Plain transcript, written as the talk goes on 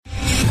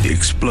The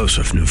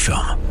explosive new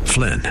film,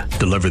 Flynn,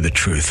 deliver the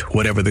truth,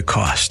 whatever the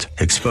cost,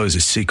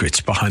 exposes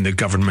secrets behind the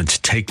government's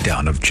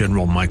takedown of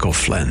General Michael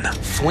Flynn.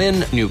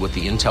 Flynn knew what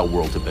the intel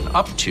world had been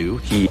up to.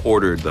 He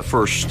ordered the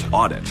first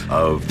audit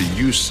of the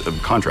use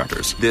of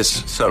contractors.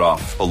 This set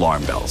off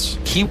alarm bells.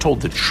 He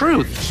told the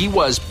truth. He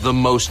was the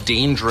most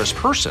dangerous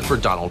person for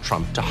Donald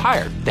Trump to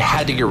hire. They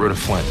had to get rid of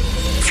Flynn.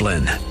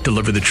 Flynn,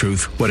 deliver the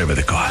truth, whatever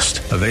the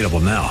cost. Available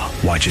now.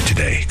 Watch it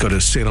today. Go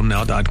to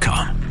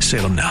salemnow.com.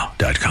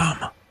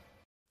 salemnow.com.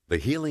 The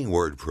Healing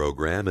Word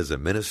program is a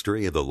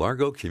ministry of the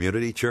Largo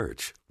Community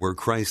Church, where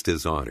Christ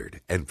is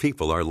honored and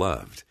people are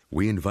loved.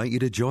 We invite you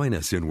to join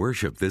us in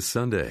worship this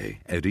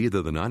Sunday at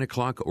either the 9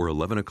 o'clock or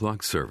 11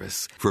 o'clock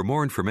service. For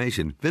more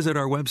information, visit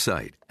our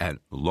website at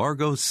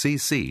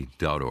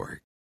largocc.org.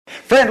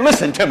 Friend,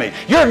 listen to me.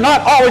 You're not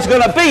always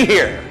going to be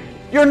here.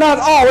 You're not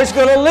always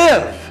going to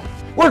live.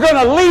 We're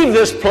going to leave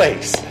this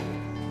place.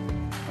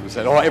 You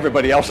said, oh,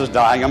 everybody else is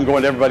dying. I'm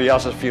going to everybody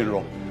else's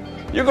funeral.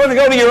 You're going to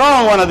go to your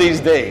own one of these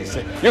days.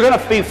 You're going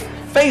to be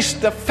face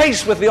to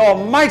face with the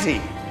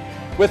Almighty,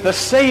 with the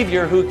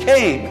Savior who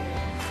came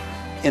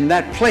in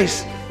that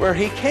place where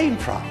He came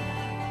from.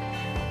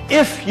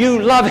 If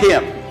you love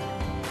Him,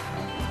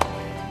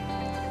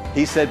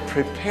 He said,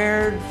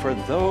 prepared for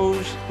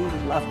those who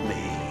love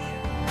me.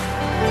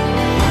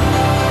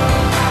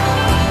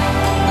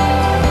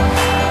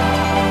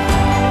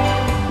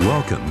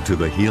 Welcome to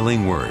the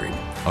Healing Word,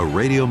 a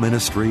radio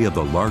ministry of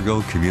the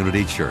Largo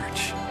Community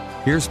Church.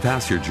 Here's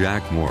Pastor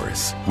Jack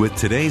Morris with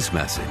today's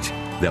message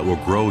that will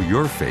grow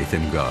your faith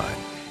in God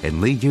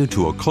and lead you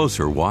to a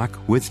closer walk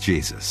with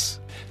Jesus.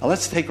 Now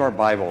let's take our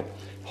Bible,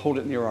 hold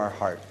it near our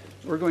heart.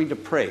 We're going to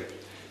pray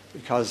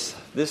because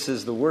this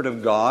is the Word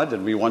of God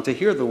and we want to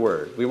hear the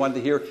Word. We want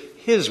to hear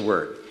His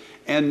Word.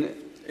 And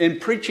in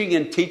preaching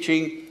and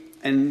teaching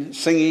and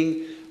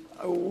singing,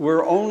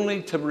 we're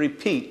only to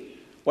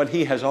repeat what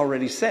He has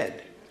already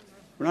said.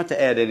 We're not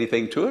to add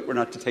anything to it. We're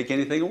not to take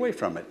anything away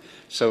from it.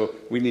 So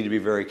we need to be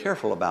very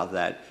careful about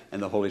that,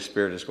 and the Holy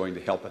Spirit is going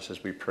to help us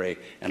as we pray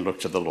and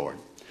look to the Lord.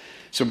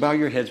 So bow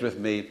your heads with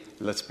me.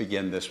 Let's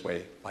begin this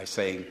way by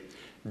saying,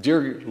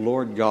 Dear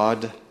Lord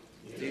God,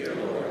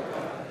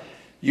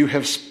 you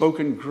have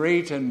spoken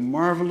great and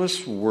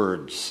marvelous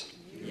words.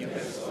 You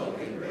have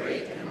spoken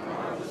great and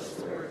marvelous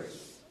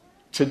words.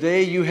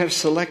 Today you have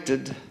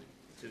selected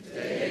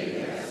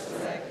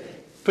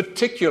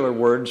particular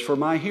words for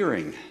my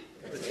hearing.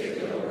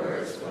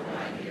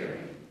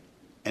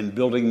 And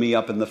building me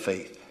up in the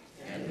faith.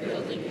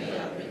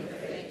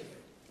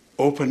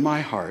 Open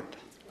my heart.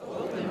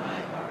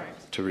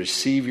 To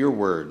receive your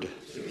word.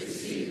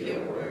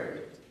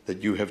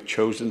 That you have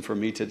chosen for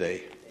me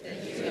today.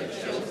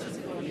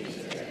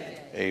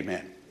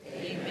 Amen.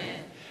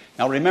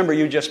 Now remember,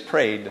 you just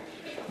prayed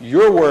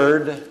your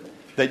word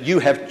that you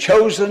have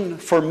chosen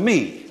for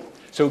me.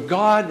 So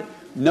God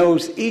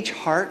knows each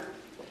heart,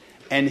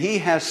 and He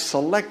has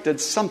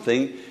selected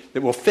something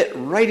that will fit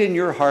right in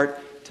your heart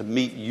to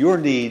meet your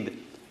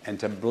need and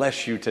to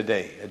bless you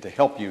today and to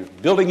help you,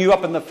 building you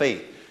up in the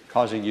faith,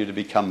 causing you to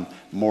become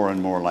more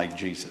and more like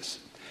Jesus.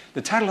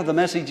 The title of the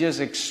message is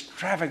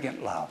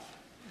Extravagant Love.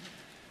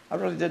 I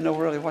really didn't know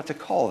what to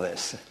call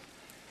this.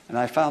 And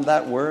I found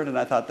that word and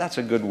I thought, that's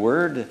a good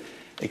word.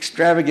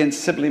 Extravagant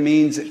simply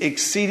means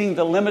exceeding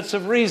the limits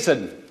of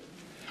reason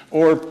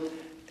or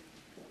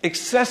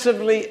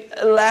excessively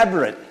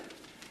elaborate.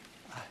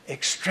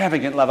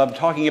 Extravagant love. I'm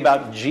talking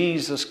about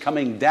Jesus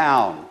coming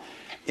down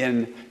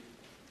in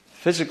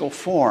physical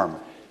form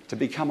to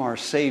become our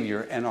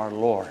Savior and our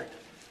Lord.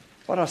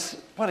 What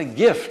a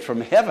gift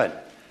from heaven.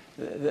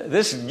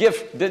 This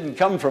gift didn't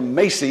come from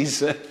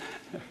Macy's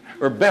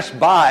or Best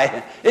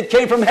Buy. It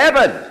came from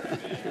heaven.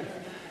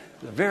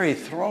 The very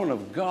throne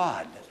of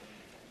God.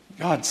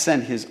 God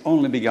sent His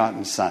only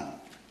begotten Son.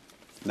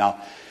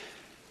 Now,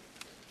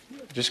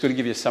 I'm just going to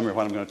give you a summary of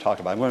what I'm going to talk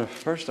about.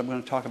 First, I'm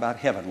going to talk about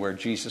heaven, where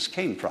Jesus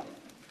came from.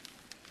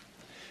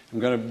 I'm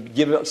going to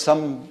give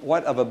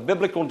somewhat of a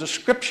biblical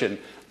description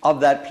of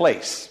that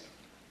place.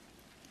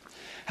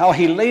 How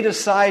He laid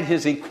aside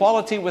His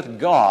equality with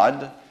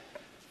God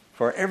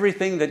for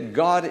everything that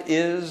God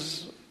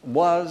is,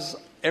 was,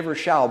 ever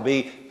shall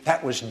be.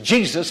 That was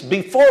Jesus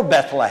before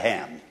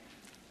Bethlehem.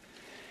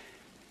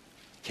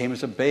 Came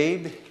as a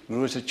babe,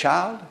 grew as a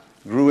child,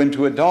 grew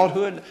into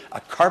adulthood, a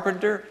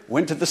carpenter,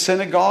 went to the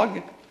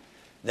synagogue.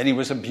 Then He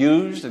was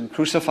abused and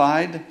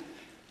crucified.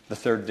 The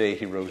third day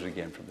He rose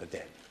again from the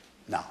dead.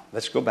 Now,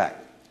 let's go back.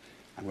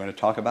 I'm going to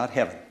talk about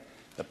heaven,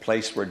 the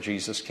place where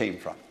Jesus came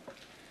from.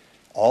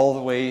 All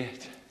the way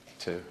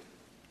to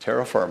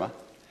terra firma,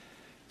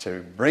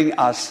 to bring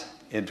us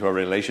into a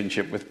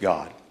relationship with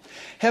God.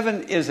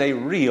 Heaven is a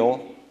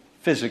real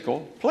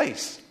physical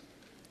place.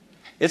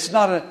 It's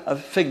not a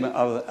figment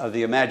of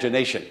the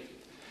imagination.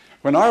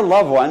 When our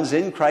loved ones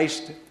in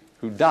Christ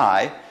who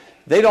die,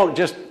 they don't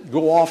just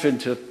go off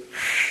into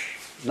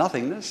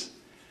nothingness.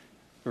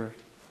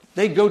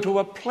 They go to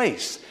a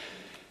place.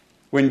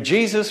 When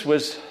Jesus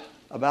was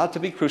about to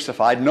be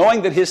crucified,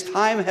 knowing that His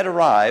time had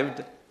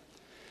arrived,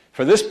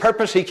 For this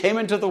purpose he came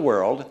into the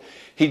world.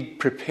 He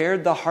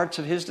prepared the hearts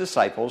of his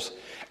disciples,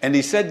 and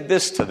he said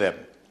this to them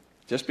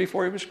just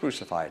before he was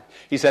crucified.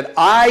 He said,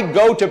 I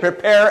go to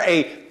prepare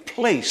a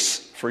place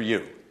for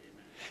you.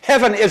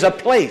 Heaven is a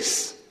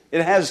place.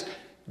 It has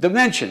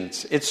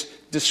dimensions. It's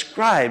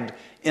described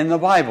in the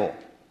Bible.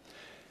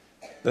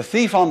 The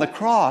thief on the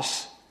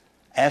cross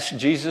asked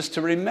Jesus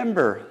to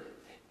remember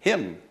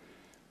him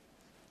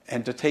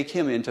and to take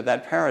him into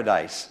that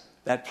paradise,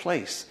 that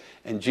place.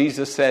 And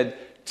Jesus said,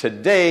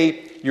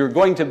 today you're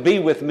going to be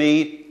with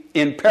me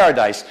in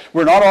paradise.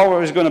 We're not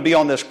always going to be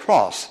on this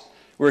cross.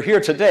 We're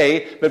here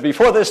today, but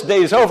before this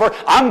day's over,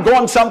 I'm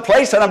going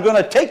someplace and I'm going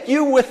to take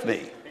you with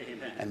me.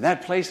 Amen. And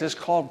that place is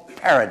called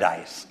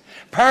paradise.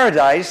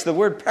 Paradise, the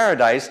word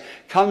paradise,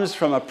 comes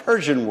from a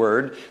Persian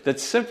word that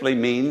simply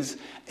means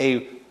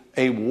a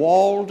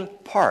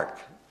walled park,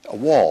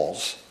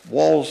 walls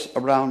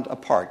around a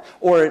park.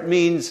 Or it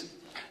means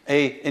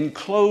an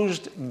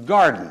enclosed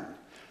garden.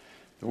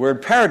 The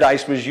word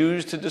paradise was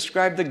used to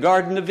describe the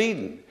Garden of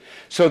Eden.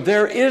 So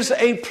there is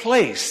a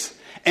place,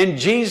 and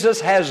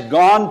Jesus has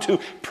gone to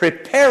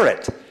prepare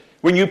it.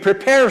 When you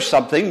prepare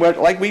something,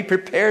 like we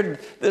prepared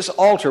this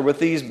altar with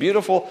these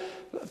beautiful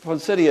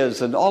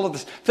poinsettias and all of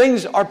this,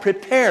 things are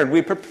prepared.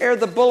 We prepare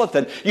the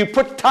bulletin. You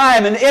put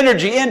time and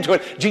energy into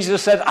it.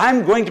 Jesus said,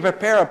 I'm going to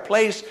prepare a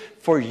place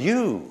for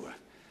you.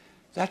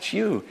 That's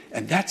you,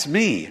 and that's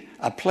me,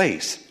 a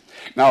place.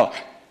 Now,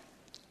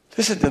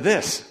 listen to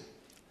this.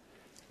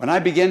 When I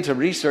began to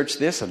research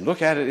this and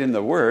look at it in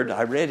the Word,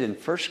 I read in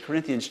 1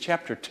 Corinthians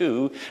chapter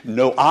 2,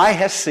 no eye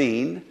has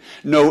seen,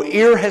 no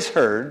ear has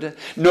heard,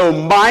 no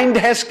mind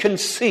has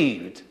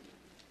conceived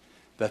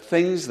the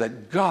things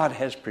that God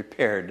has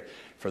prepared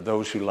for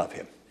those who love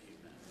Him.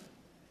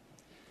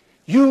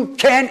 You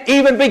can't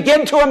even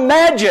begin to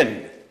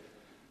imagine.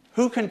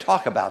 Who can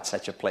talk about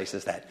such a place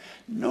as that?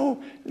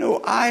 No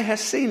eye has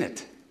seen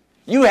it.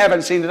 You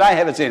haven't seen it, I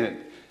haven't seen it.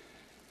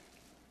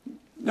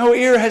 No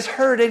ear has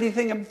heard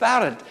anything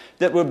about it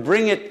that would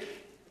bring it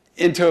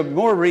into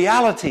more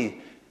reality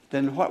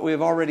than what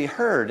we've already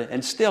heard.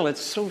 And still,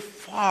 it's so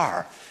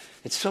far.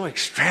 It's so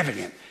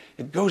extravagant.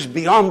 It goes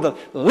beyond the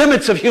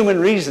limits of human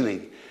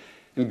reasoning.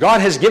 And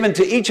God has given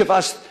to each of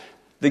us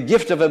the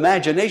gift of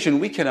imagination.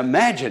 We can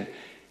imagine.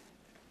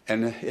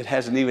 And it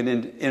hasn't even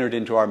entered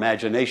into our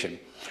imagination.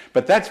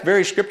 But that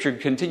very scripture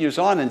continues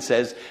on and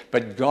says,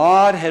 but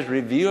God has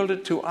revealed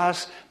it to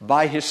us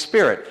by His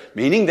Spirit.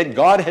 Meaning that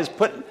God has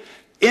put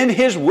in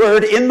His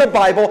Word, in the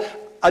Bible,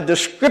 a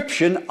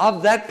description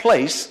of that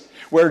place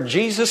where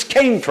Jesus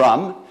came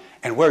from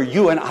and where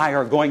you and I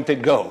are going to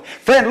go.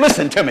 Friend,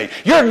 listen to me.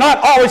 You're not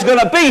always going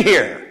to be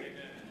here.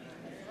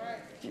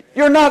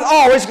 You're not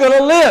always going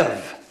to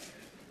live.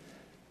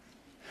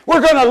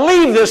 We're going to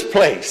leave this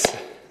place.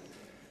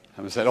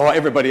 I said, oh,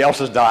 everybody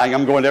else is dying.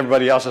 I'm going to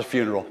everybody else's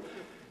funeral.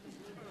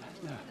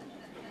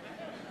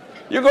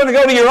 You're going to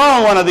go to your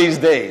own one of these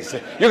days.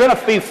 You're going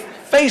to be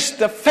face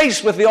to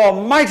face with the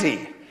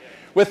Almighty,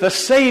 with the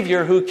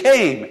Savior who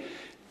came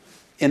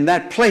in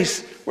that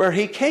place where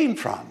He came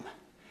from.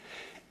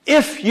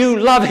 If you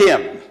love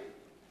Him,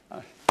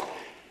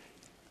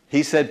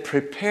 He said,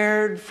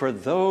 prepared for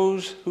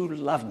those who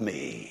love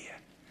me.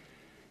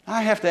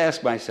 I have to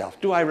ask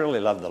myself, do I really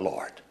love the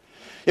Lord?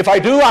 If I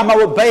do, I'm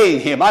obeying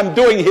Him. I'm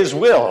doing His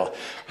will.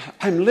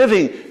 I'm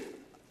living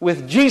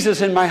with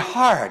Jesus in my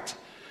heart.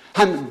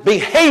 I'm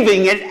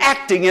behaving and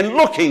acting and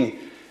looking.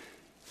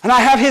 And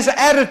I have His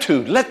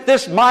attitude. Let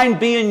this mind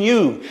be in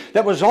you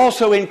that was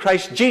also in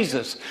Christ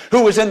Jesus,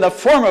 who was in the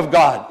form of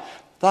God,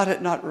 thought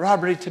it not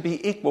robbery to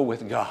be equal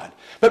with God,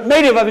 but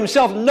made of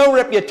himself no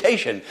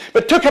reputation,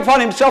 but took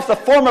upon himself the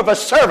form of a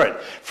servant.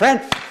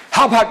 Friend,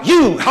 how about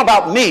you? How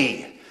about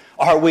me?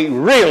 Are we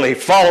really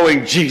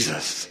following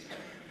Jesus?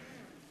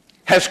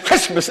 Has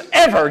Christmas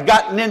ever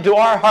gotten into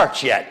our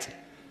hearts yet?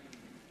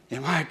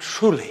 Am I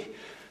truly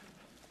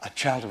a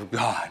child of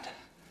God?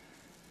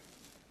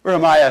 Or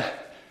am I a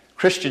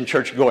Christian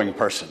church-going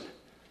person?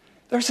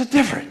 There's a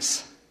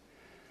difference.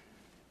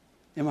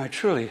 Am I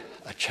truly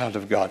a child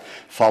of God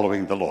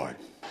following the Lord?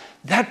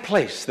 That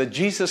place that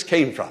Jesus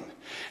came from.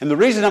 And the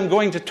reason I'm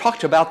going to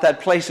talk about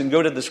that place and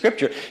go to the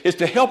Scripture is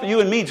to help you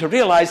and me to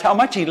realize how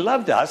much He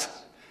loved us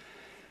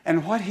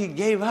and what He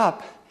gave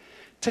up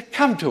to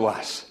come to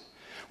us.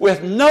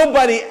 With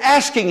nobody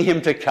asking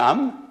Him to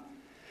come,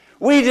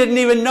 we didn't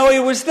even know He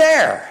was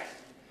there.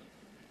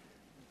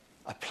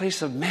 A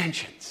place of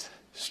mansions,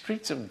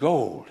 streets of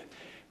gold,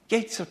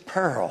 gates of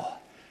pearl,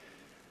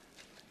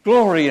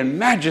 glory and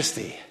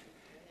majesty.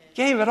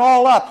 Gave it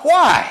all up.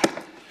 Why?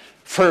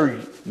 For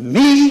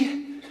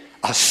me,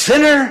 a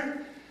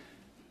sinner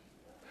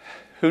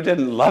who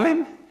didn't love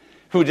Him,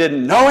 who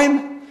didn't know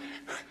Him,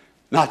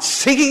 not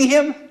seeking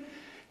Him,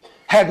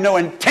 had no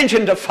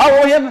intention to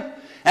follow Him,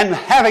 and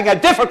having a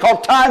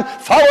difficult time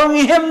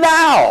following Him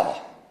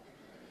now.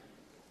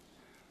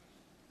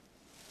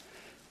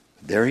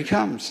 There He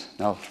comes.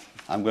 Now,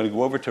 I'm going to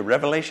go over to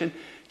Revelation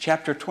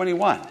chapter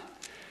 21.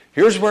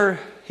 Here's where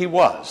He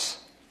was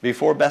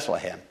before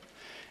Bethlehem.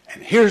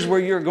 And here's where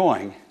you're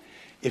going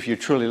if you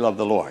truly love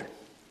the Lord.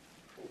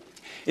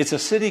 It's a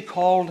city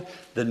called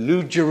the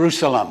New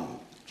Jerusalem.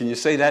 Can you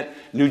say that?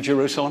 New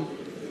Jerusalem?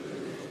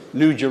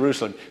 New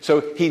Jerusalem.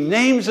 So he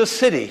names a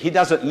city. He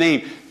doesn't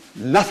name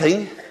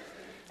nothing.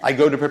 I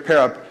go to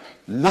prepare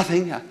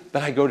nothing,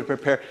 but I go to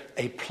prepare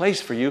a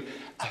place for you,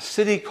 a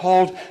city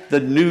called the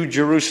New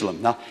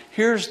Jerusalem. Now,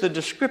 here's the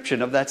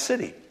description of that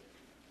city.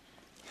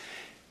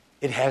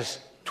 It has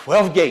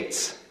 12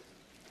 gates,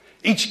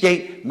 each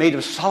gate made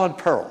of solid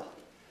pearl,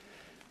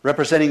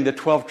 representing the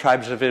 12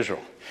 tribes of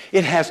Israel.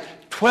 It has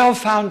 12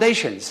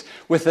 foundations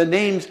with the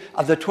names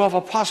of the 12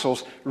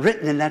 apostles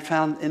written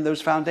in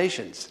those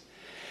foundations.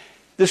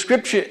 The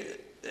scripture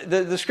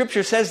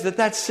says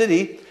that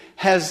city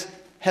has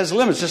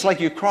limits, just like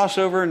you cross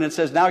over and it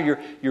says now you're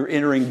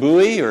entering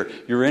Bowie or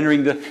you're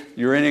entering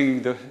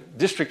the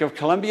District of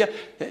Columbia.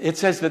 It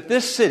says that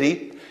this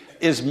city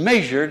is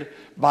measured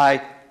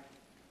by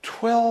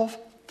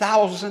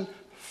 12,000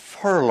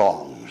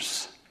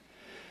 furlongs.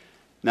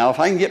 Now, if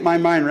I can get my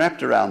mind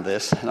wrapped around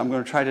this, and I'm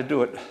going to try to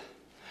do it,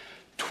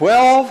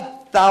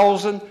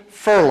 12,000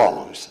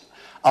 furlongs.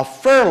 A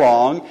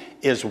furlong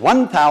is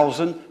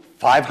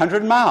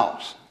 1,500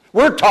 miles.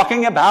 We're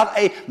talking about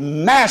a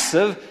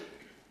massive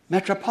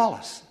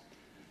metropolis,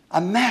 a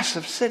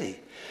massive city.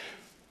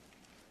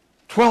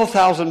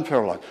 12,000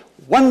 furlongs,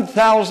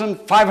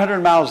 1,500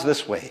 miles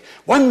this way,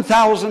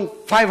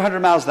 1,500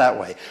 miles that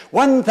way,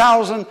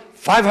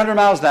 1,500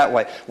 miles that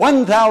way,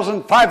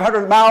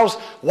 1,500 miles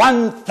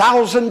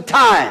 1,000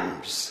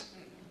 times.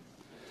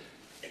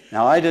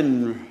 Now, I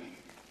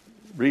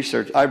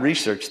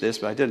researched this,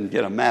 but I didn't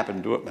get a map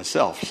and do it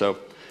myself, so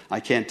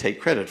I can't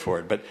take credit for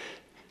it. But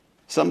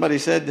somebody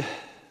said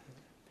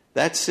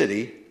that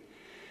city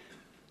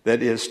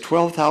that is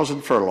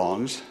 12,000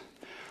 furlongs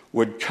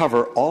would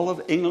cover all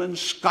of England,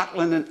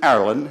 Scotland, and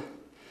Ireland.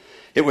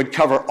 It would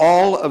cover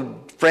all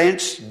of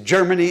France,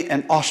 Germany,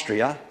 and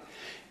Austria.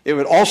 It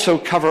would also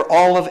cover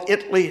all of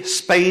Italy,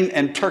 Spain,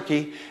 and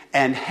Turkey,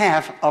 and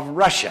half of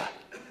Russia.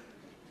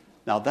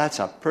 Now, that's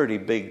a pretty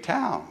big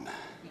town.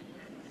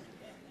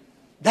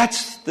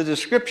 That's the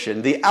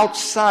description, the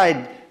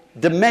outside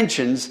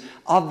dimensions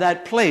of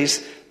that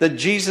place that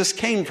Jesus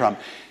came from.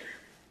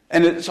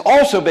 And it's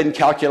also been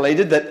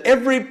calculated that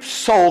every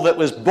soul that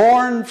was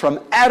born from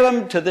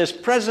Adam to this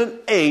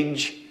present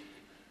age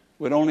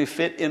would only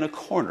fit in a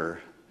corner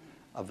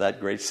of that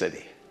great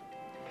city.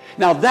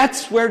 Now,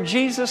 that's where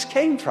Jesus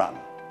came from.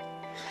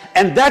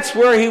 And that's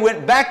where he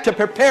went back to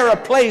prepare a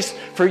place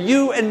for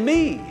you and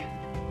me.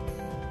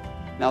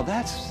 Now,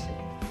 that's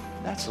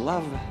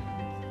love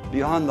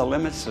beyond the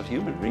limits of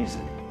human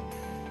reason.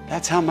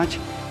 That's how much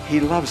he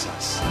loves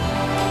us.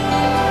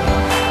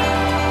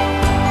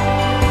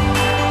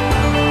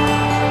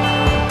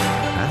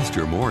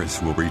 Pastor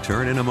Morris will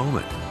return in a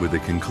moment with the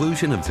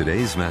conclusion of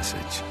today's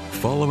message,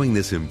 following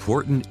this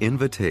important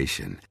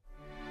invitation.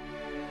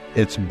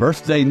 It's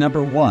birthday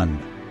number 1.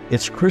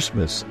 It's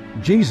Christmas,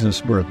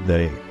 Jesus'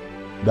 birthday.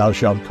 Thou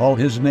shalt call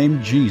his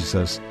name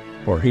Jesus,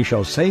 for he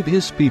shall save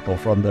his people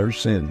from their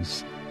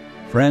sins.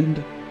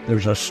 Friend,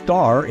 there's a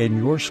star in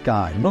your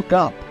sky. Look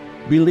up,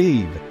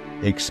 believe,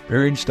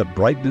 experience the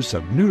brightness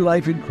of new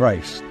life in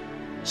Christ.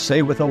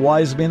 Say with the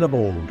wise men of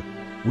old,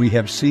 we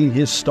have seen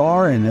his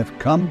star and have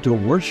come to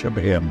worship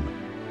him,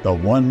 the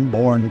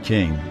one-born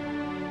King.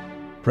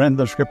 Friend,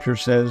 the scripture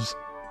says,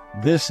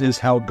 this is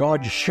how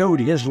God showed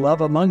his love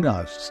among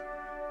us.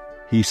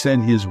 He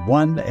sent his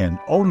one and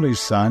only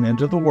Son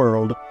into the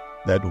world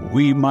that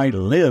we might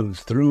live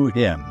through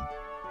him.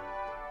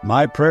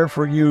 My prayer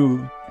for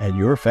you and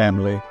your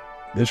family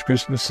this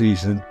Christmas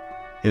season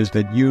is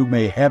that you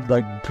may have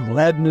the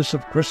gladness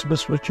of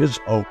Christmas, which is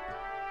hope,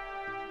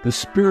 the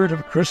spirit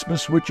of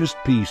Christmas, which is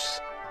peace,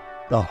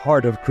 the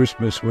heart of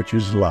Christmas, which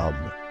is love.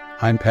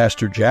 I'm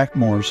Pastor Jack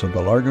Morris of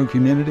the Largo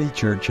Community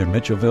Church in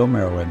Mitchellville,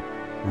 Maryland,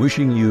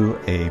 wishing you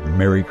a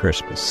Merry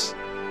Christmas.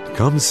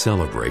 Come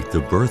celebrate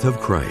the birth of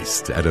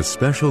Christ at a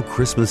special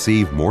Christmas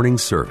Eve morning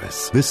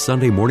service this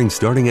Sunday morning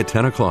starting at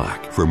 10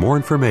 o'clock. For more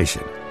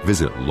information,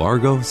 visit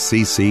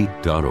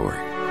largocc.org.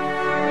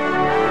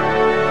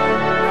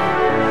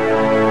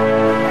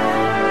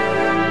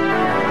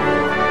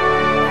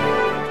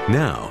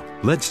 Now,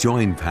 let's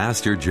join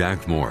Pastor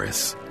Jack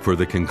Morris for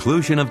the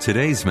conclusion of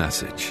today's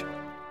message.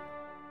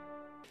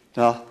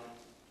 Now,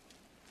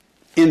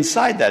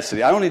 inside that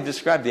city, I only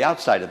described the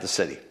outside of the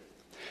city.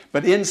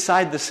 But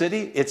inside the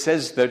city, it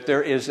says that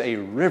there is a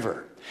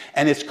river.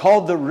 And it's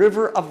called the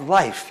River of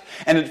Life.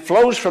 And it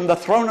flows from the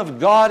throne of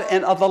God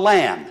and of the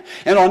Lamb.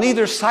 And on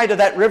either side of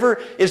that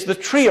river is the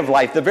tree of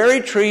life, the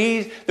very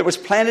tree that was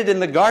planted in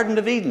the Garden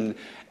of Eden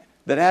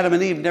that Adam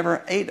and Eve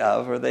never ate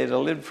of, or they'd have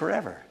lived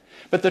forever.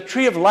 But the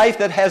tree of life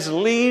that has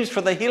leaves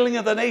for the healing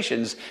of the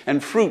nations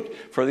and fruit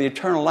for the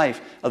eternal life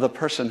of the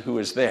person who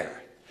is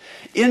there.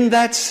 In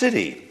that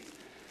city,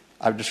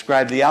 I've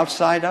described the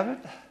outside of it.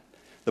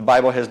 The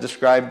Bible has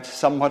described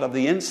somewhat of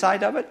the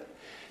inside of it.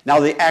 Now,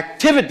 the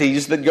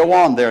activities that go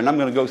on there, and I'm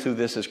going to go through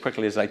this as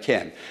quickly as I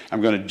can.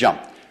 I'm going to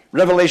jump.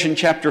 Revelation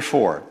chapter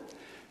 4.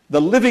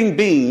 The living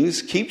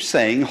beings keep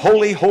saying,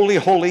 Holy, holy,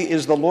 holy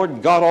is the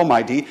Lord God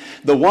Almighty,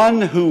 the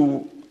one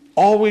who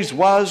always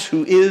was,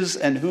 who is,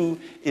 and who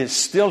is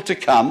still to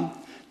come.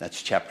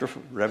 That's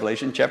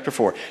Revelation chapter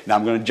 4. Now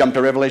I'm going to jump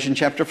to Revelation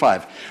chapter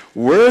 5.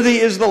 Worthy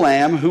is the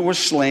Lamb who was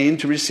slain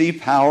to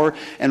receive power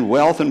and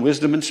wealth and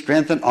wisdom and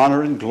strength and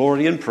honor and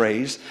glory and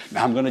praise.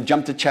 Now I'm going to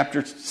jump to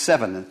chapter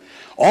 7.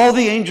 All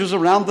the angels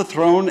around the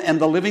throne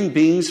and the living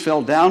beings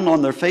fell down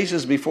on their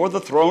faces before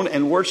the throne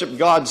and worshiped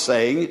God,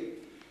 saying,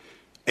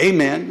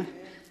 Amen.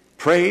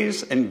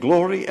 Praise and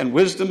glory and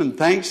wisdom and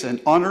thanks and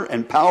honor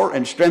and power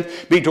and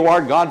strength be to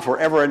our God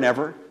forever and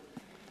ever.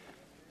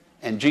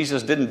 And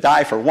Jesus didn't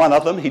die for one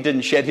of them. He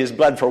didn't shed his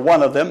blood for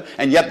one of them.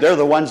 And yet they're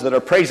the ones that are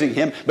praising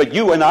him. But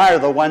you and I are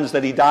the ones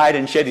that he died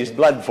and shed his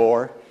blood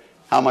for.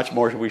 How much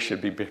more we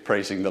should be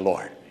praising the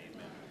Lord.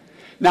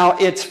 Now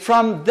it's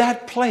from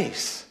that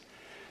place,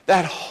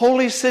 that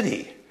holy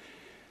city,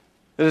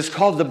 that is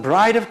called the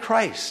bride of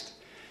Christ.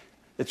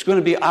 It's going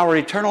to be our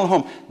eternal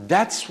home.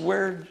 That's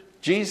where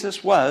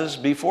Jesus was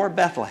before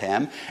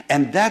Bethlehem,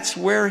 and that's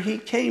where he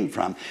came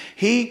from.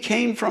 He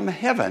came from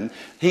heaven.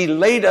 He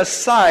laid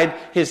aside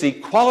his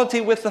equality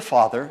with the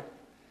Father.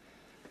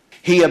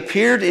 He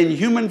appeared in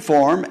human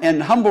form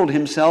and humbled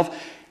himself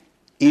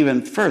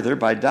even further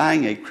by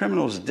dying a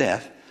criminal's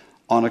death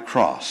on a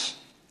cross.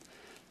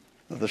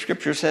 The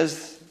scripture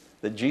says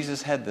that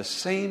Jesus had the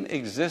same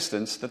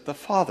existence that the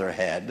Father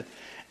had,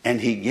 and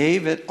he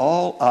gave it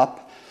all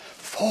up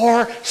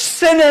for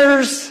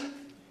sinners.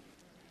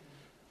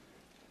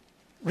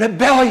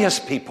 Rebellious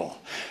people,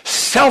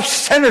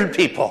 self-centered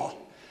people,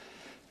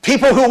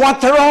 people who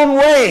want their own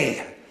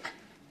way,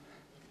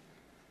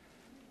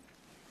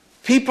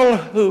 people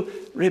who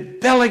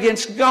rebel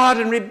against God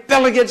and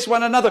rebel against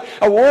one another,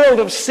 a world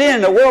of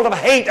sin, a world of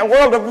hate, a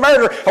world of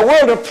murder, a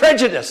world of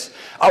prejudice,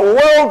 a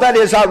world that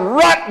is a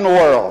rotten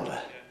world.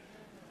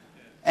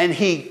 And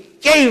he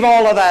gave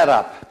all of that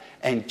up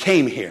and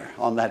came here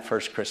on that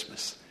first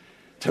Christmas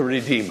to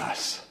redeem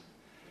us.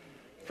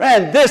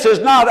 Friend, this is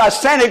not a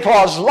Santa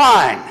Claus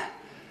line.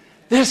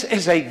 This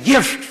is a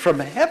gift from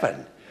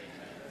heaven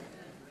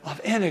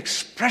of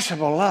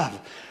inexpressible love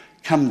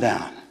come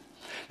down.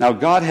 Now,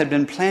 God had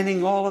been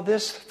planning all of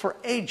this for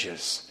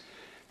ages.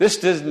 This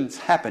didn't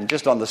happen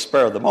just on the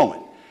spur of the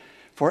moment.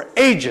 For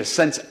ages,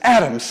 since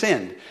Adam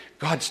sinned,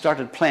 God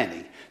started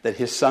planning that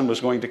his son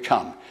was going to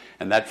come,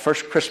 and that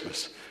first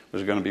Christmas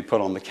was going to be put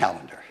on the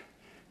calendar.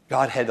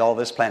 God had all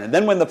this planned. And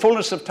then when the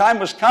fullness of time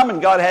was come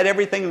and God had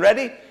everything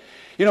ready,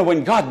 you know,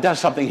 when God does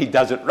something, he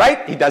does it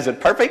right. He does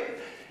it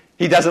perfect.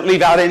 He doesn't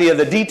leave out any of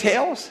the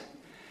details.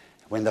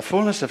 When the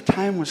fullness of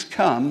time was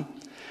come,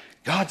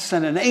 God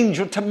sent an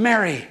angel to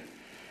Mary.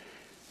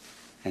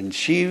 And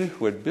she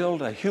would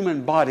build a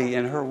human body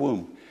in her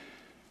womb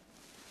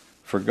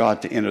for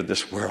God to enter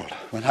this world.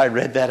 When I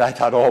read that, I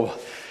thought, oh,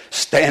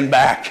 stand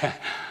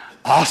back.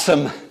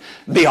 Awesome,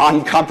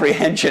 beyond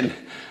comprehension.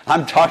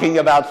 I'm talking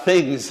about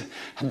things.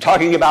 I'm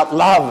talking about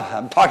love.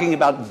 I'm talking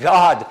about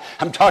God.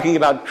 I'm talking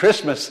about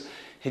Christmas.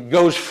 It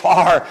goes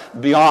far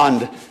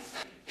beyond,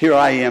 here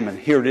I am and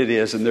here it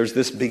is, and there's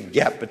this big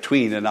gap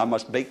between, and I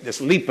must make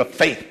this leap of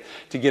faith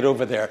to get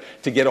over there,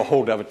 to get a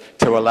hold of it,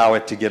 to allow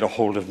it to get a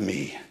hold of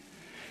me.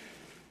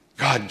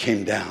 God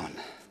came down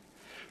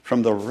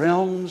from the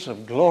realms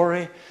of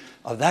glory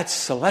of that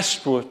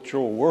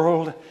celestial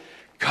world.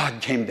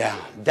 God came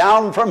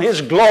down from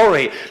his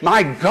glory.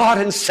 My God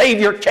and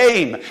Savior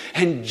came,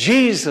 and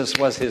Jesus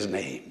was his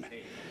name,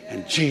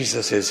 and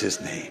Jesus is his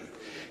name.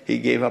 He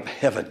gave up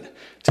heaven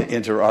to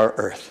enter our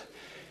earth.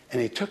 And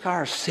he took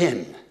our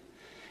sin.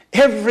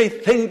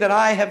 Everything that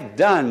I have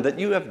done, that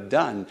you have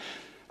done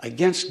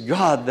against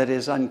God that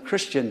is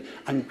unchristian,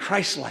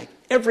 unchristlike.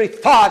 Every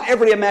thought,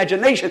 every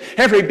imagination,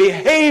 every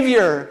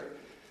behavior.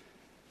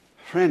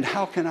 Friend,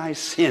 how can I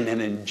sin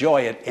and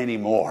enjoy it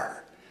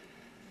anymore?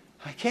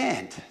 I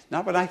can't.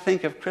 Not when I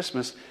think of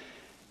Christmas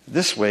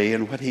this way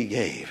and what he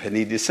gave. And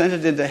he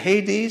descended into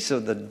Hades,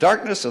 of the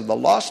darkness of the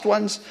lost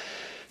ones,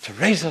 to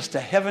raise us to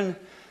heaven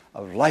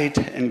of light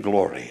and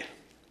glory.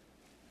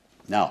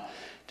 Now,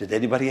 did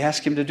anybody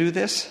ask him to do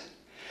this?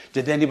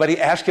 Did anybody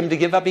ask him to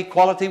give up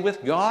equality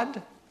with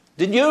God?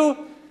 Did you?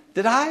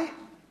 Did I?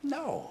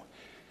 No.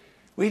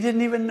 We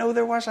didn't even know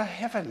there was a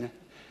heaven,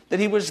 that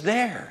he was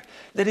there,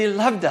 that he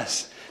loved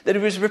us, that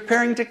he was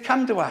preparing to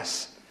come to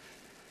us.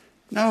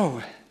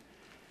 No.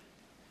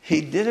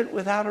 He did it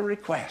without a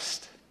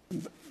request.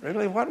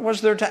 Really, what was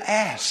there to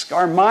ask?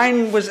 Our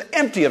mind was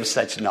empty of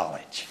such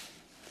knowledge.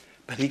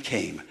 But he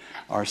came,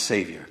 our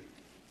Savior.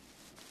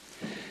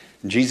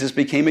 Jesus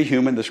became a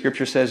human, the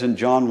scripture says in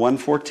John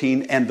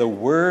 1:14, and the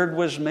Word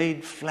was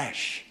made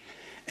flesh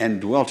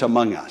and dwelt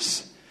among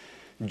us.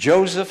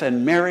 Joseph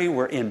and Mary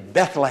were in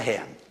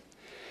Bethlehem.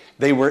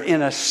 They were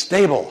in a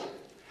stable.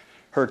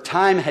 Her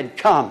time had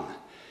come.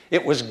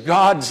 It was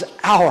God's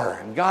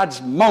hour, God's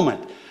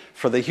moment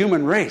for the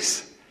human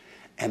race.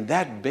 And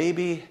that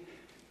baby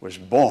was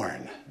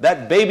born.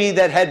 That baby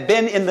that had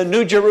been in the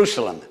New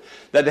Jerusalem,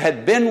 that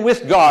had been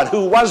with God,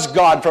 who was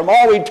God from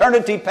all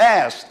eternity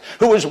past,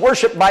 who was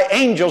worshipped by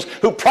angels,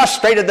 who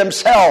prostrated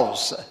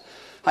themselves.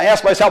 I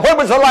asked myself, when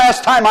was the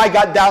last time I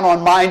got down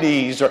on my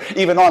knees or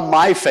even on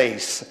my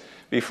face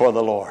before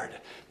the Lord.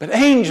 But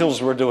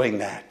angels were doing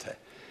that.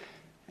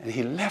 And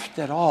he left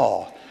it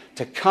all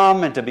to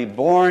come and to be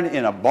born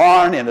in a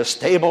barn, in a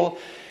stable,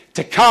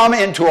 to come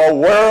into a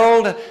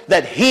world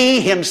that he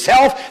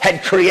himself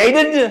had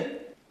created.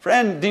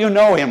 Friend, do you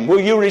know him? Will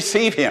you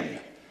receive him?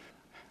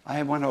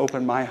 I want to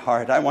open my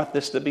heart. I want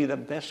this to be the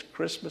best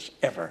Christmas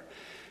ever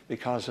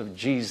because of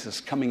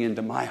Jesus coming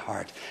into my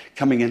heart,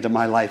 coming into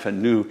my life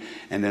anew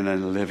and in a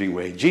living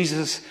way.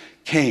 Jesus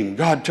came.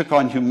 God took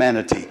on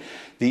humanity.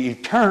 The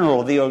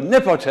eternal, the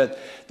omnipotent,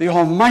 the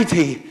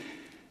almighty,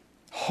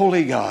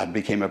 holy God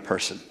became a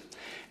person.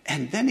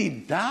 And then he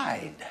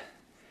died.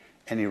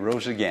 And he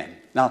rose again.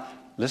 Now,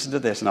 listen to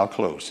this and I'll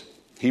close.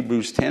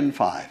 Hebrews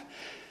 10:5.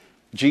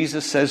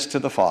 Jesus says to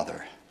the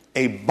Father,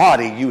 a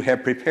body you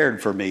have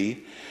prepared for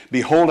me.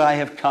 Behold, I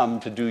have come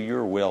to do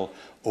your will,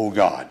 O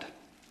God.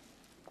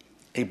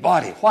 A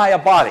body. Why a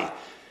body?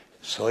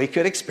 So he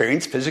could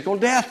experience physical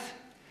death.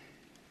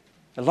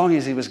 As long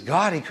as he was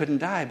God, he couldn't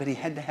die, but he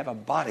had to have a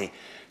body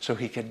so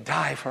he could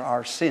die for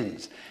our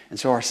sins. And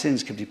so our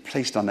sins could be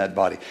placed on that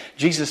body.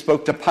 Jesus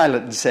spoke to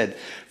Pilate and said,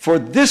 for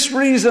this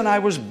reason I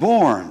was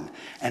born,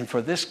 and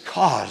for this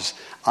cause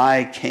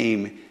I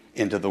came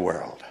into the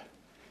world.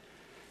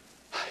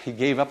 He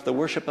gave up the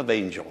worship of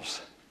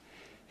angels.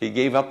 He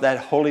gave up that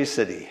holy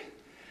city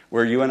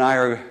where you and I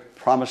are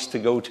promised to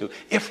go to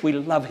if we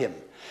love him.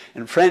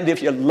 And friend,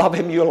 if you love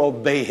him, you'll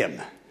obey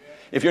him.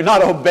 If you're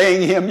not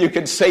obeying him, you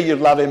can say you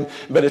love him,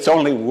 but it's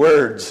only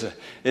words.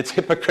 It's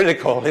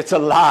hypocritical. It's a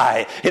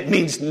lie. It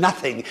means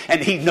nothing, and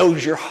he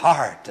knows your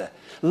heart.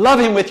 Love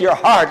him with your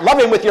heart. Love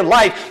him with your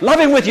life. Love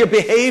him with your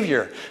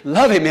behavior.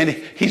 Love him, and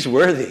he's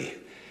worthy.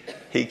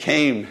 He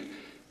came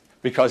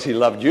because he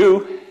loved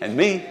you and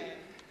me.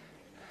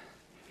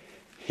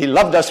 He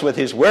loved us with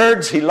his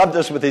words. He loved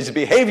us with his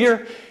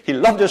behavior. He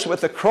loved us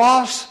with the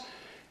cross.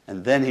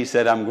 And then he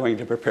said, I'm going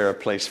to prepare a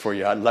place for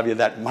you. I love you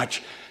that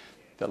much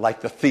that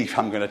like the thief,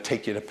 I'm going to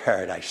take you to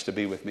paradise to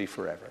be with me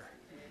forever.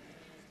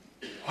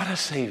 What a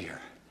Savior.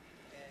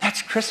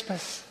 That's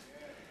Christmas.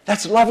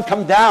 That's love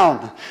come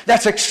down.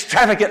 That's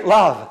extravagant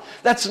love.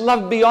 That's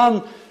love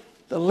beyond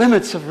the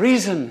limits of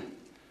reason.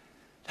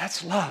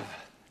 That's love.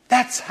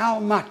 That's how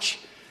much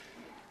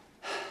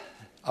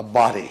a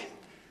body.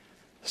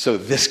 So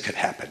this could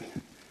happen.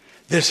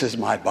 This is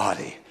my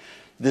body.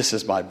 This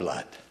is my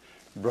blood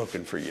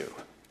broken for you.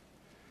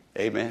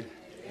 Amen.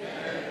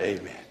 Amen.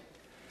 Amen.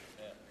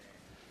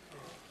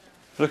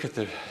 Look at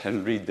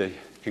and read the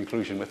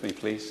conclusion with me,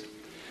 please.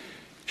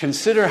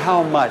 Consider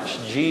how much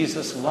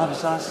Jesus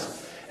loves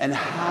us and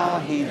how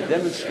he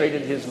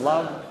demonstrated his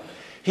love.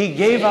 He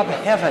gave up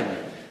heaven,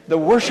 the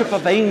worship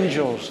of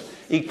angels,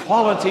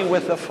 equality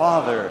with the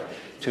Father,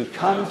 to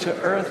come to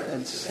earth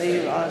and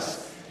save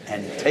us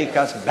and take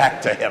us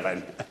back to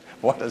heaven.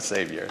 What a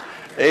Savior.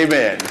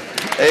 Amen.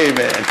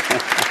 Amen.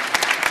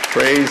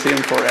 Praise him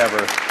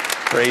forever.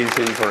 Praise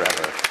him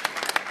forever.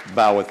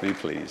 Bow with me,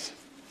 please.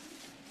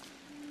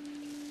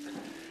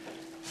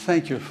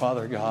 Thank you,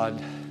 Father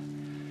God,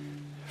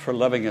 for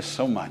loving us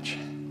so much.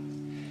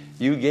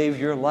 You gave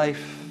your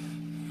life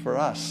for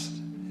us.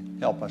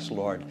 Help us,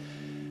 Lord,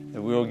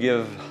 that we'll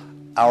give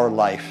our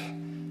life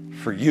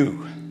for you.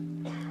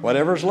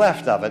 Whatever's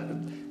left of it,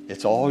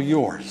 it's all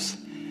yours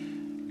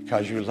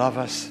because you love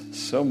us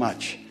so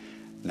much.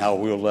 Now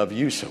we'll love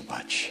you so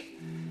much,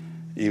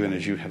 even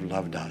as you have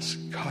loved us.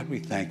 God, we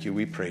thank you.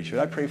 We praise you.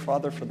 I pray,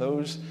 Father, for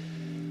those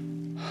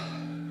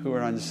who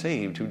are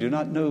unsaved, who do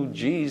not know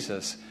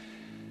Jesus,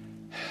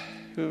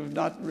 who have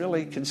not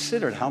really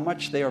considered how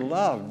much they are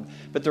loved,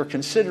 but they're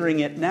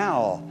considering it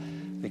now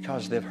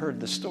because they've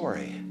heard the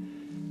story.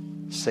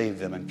 Save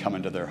them and come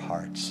into their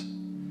hearts.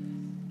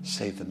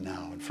 Save them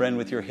now. And friend,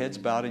 with your heads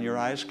bowed and your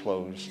eyes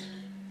closed,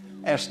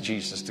 ask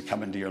Jesus to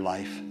come into your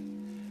life.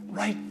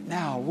 Right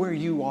now, where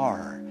you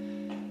are,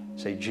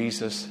 say,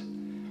 Jesus,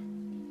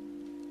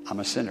 I'm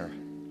a sinner.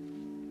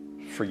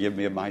 Forgive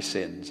me of my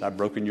sins. I've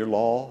broken your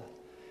law.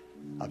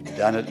 I've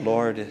done it,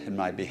 Lord, in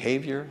my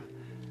behavior,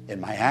 in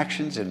my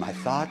actions, in my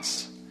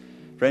thoughts.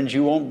 Friends,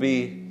 you won't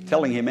be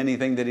telling him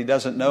anything that he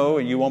doesn't know,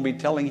 and you won't be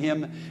telling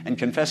him and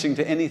confessing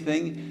to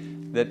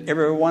anything that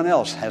everyone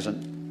else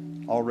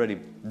hasn't already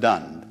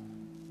done.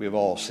 We've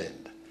all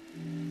sinned.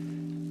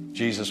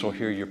 Jesus will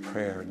hear your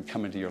prayer and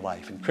come into your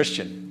life. And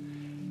Christian,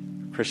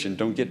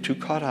 don't get too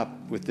caught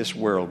up with this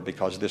world,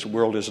 because this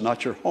world is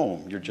not your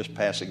home. You're just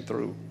passing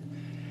through.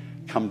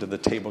 Come to the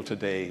table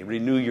today.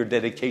 Renew your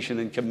dedication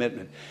and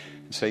commitment.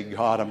 And say,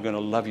 God, I'm going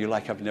to love you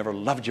like I've never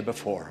loved you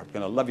before. I'm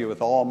going to love you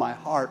with all my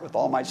heart, with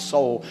all my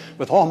soul,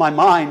 with all my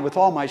mind, with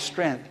all my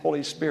strength.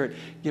 Holy Spirit,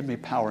 give me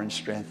power and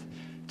strength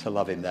to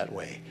love him that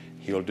way.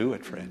 He'll do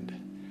it,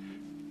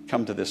 friend.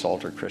 Come to this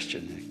altar,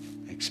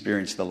 Christian.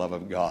 Experience the love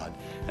of God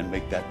and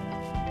make that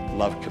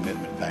love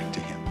commitment back to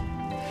him.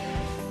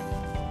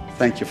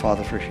 Thank you,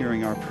 Father, for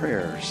hearing our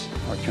prayers,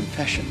 our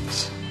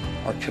confessions,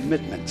 our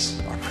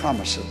commitments, our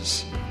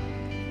promises.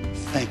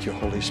 Thank you,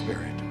 Holy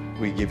Spirit.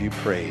 We give you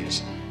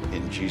praise.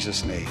 In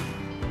Jesus' name,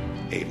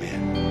 amen.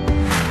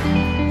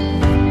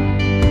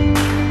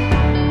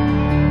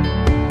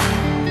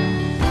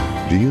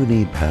 Do you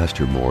need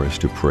Pastor Morris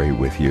to pray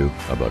with you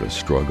about a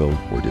struggle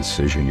or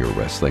decision you're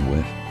wrestling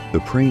with?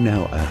 The Pray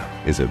Now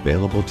app is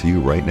available to you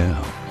right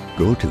now.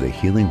 Go to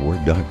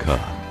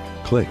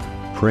thehealingword.com, click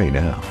Pray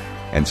Now,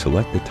 and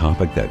select the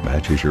topic that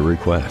matches your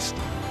request.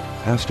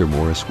 Pastor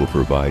Morris will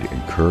provide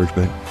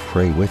encouragement,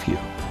 pray with you,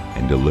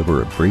 and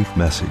deliver a brief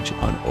message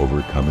on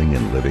overcoming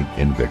and living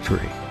in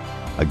victory.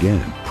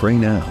 Again, pray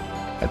now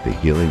at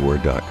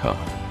thehealingword.com.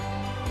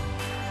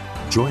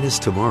 Join us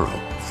tomorrow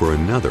for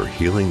another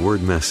Healing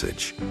Word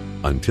message.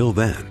 Until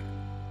then,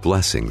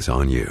 blessings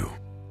on you.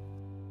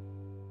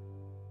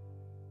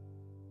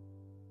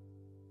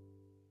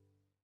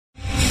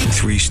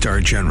 Three-star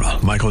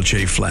General Michael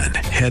J. Flynn,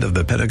 head of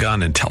the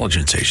Pentagon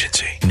Intelligence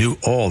Agency, knew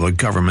all the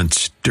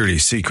government's dirty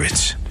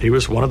secrets. He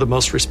was one of the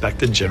most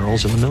respected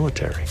generals in the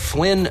military.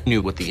 Flynn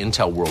knew what the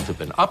intel world had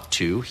been up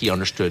to. He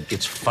understood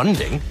its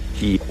funding.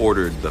 He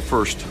ordered the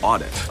first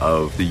audit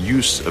of the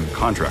use of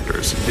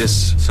contractors.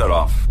 This set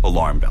off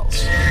alarm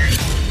bells.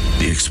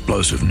 The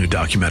explosive new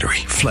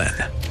documentary, Flynn,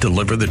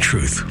 Deliver the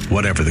Truth,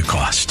 Whatever the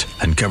Cost,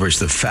 uncovers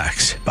the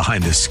facts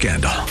behind this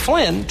scandal.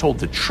 Flynn told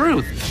the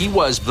truth. He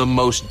was the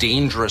most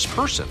dangerous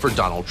person for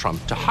Donald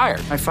Trump to hire.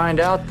 I find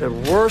out the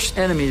worst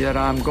enemy that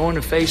I'm going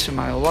to face in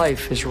my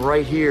life is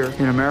right here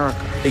in America.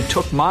 They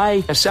took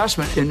my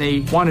assessment and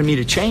they wanted me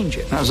to change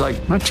it. And I was like,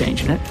 I'm not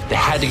changing it. They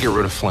had to get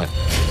rid of Flynn.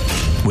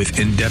 With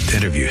in-depth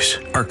interviews,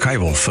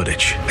 archival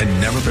footage,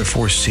 and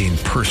never-before-seen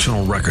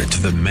personal records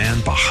of the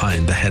man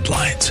behind the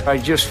headlines. I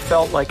just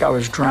felt like I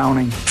was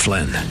drowning.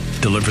 Flynn,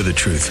 Deliver the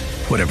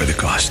Truth, Whatever the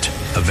Cost.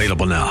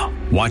 Available now.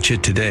 Watch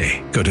it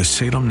today. Go to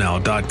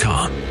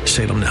salemnow.com.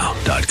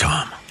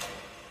 salemnow.com.